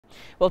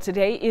Well,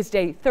 today is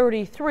day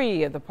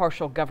 33 of the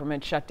partial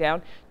government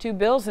shutdown. Two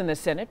bills in the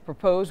Senate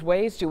propose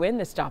ways to end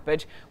the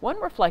stoppage. One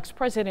reflects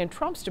President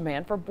Trump's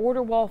demand for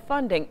border wall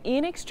funding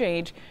in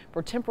exchange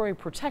for temporary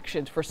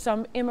protections for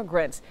some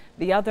immigrants.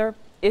 The other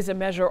is a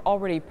measure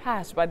already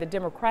passed by the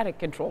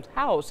Democratic-controlled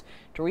House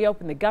to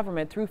reopen the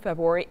government through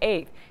February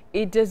 8th.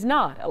 It does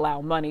not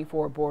allow money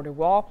for a border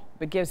wall,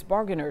 but gives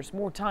bargainers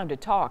more time to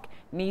talk.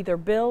 Neither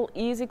bill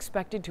is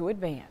expected to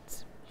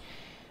advance.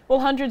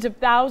 Well, hundreds of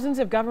thousands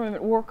of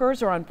government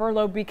workers are on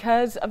furlough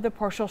because of the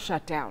partial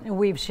shutdown.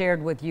 We've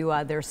shared with you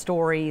their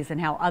stories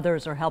and how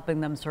others are helping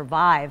them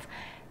survive.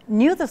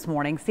 New this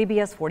morning,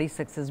 CBS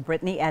 46's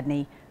Brittany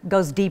Edney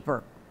goes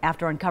deeper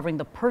after uncovering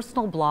the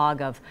personal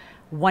blog of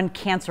one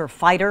cancer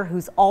fighter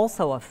who's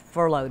also a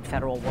furloughed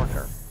federal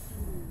worker.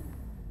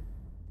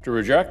 To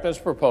reject this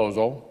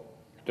proposal,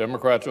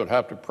 Democrats would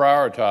have to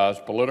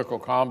prioritize political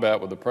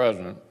combat with the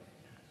president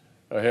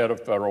ahead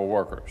of federal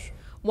workers.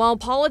 While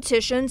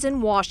politicians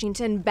in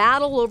Washington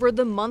battle over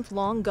the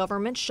month-long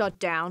government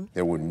shutdown,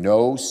 there were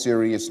no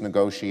serious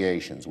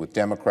negotiations with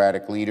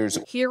Democratic leaders.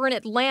 Here in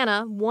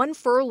Atlanta, one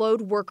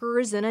furloughed worker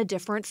is in a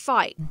different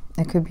fight.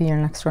 It could be your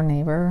next door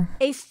neighbor.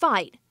 A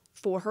fight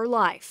for her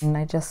life. And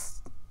I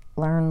just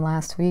learned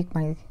last week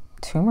my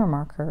tumor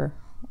marker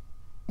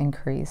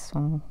increased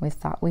when we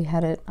thought we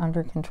had it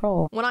under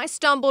control. When I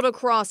stumbled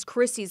across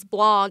Chrissy's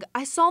blog,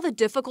 I saw the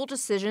difficult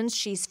decisions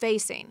she's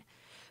facing.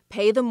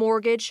 Pay the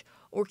mortgage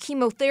or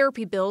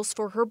chemotherapy bills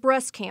for her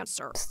breast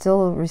cancer.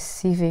 Still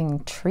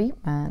receiving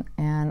treatment,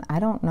 and I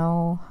don't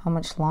know how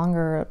much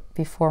longer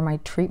before my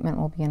treatment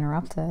will be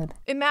interrupted.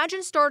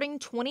 Imagine starting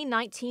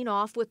 2019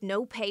 off with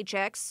no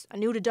paychecks, a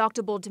new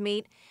deductible to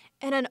meet,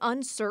 and an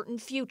uncertain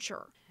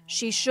future.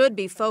 She should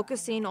be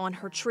focusing on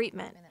her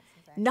treatment,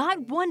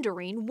 not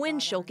wondering when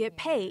she'll get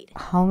paid.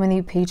 How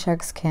many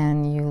paychecks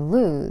can you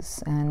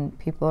lose? And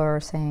people are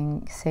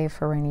saying, save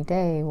for a rainy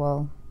day.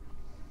 Well,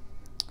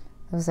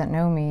 those that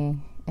know me,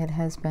 it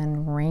has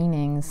been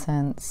raining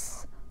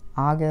since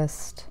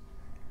August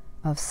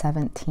of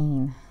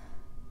 17,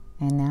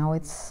 and now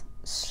it's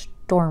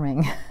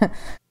storming.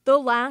 The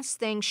last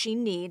thing she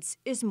needs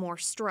is more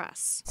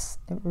stress.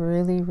 It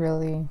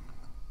really,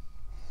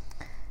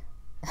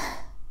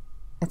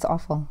 it's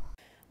awful.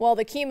 While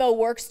the chemo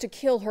works to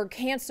kill her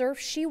cancer,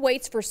 she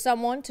waits for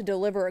someone to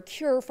deliver a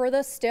cure for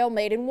the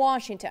stalemate in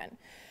Washington.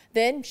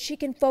 Then she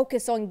can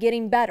focus on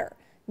getting better,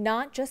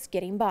 not just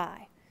getting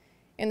by.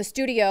 In the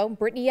studio,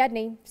 Brittany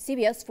Edney,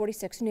 CBS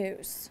 46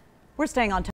 News. We're staying on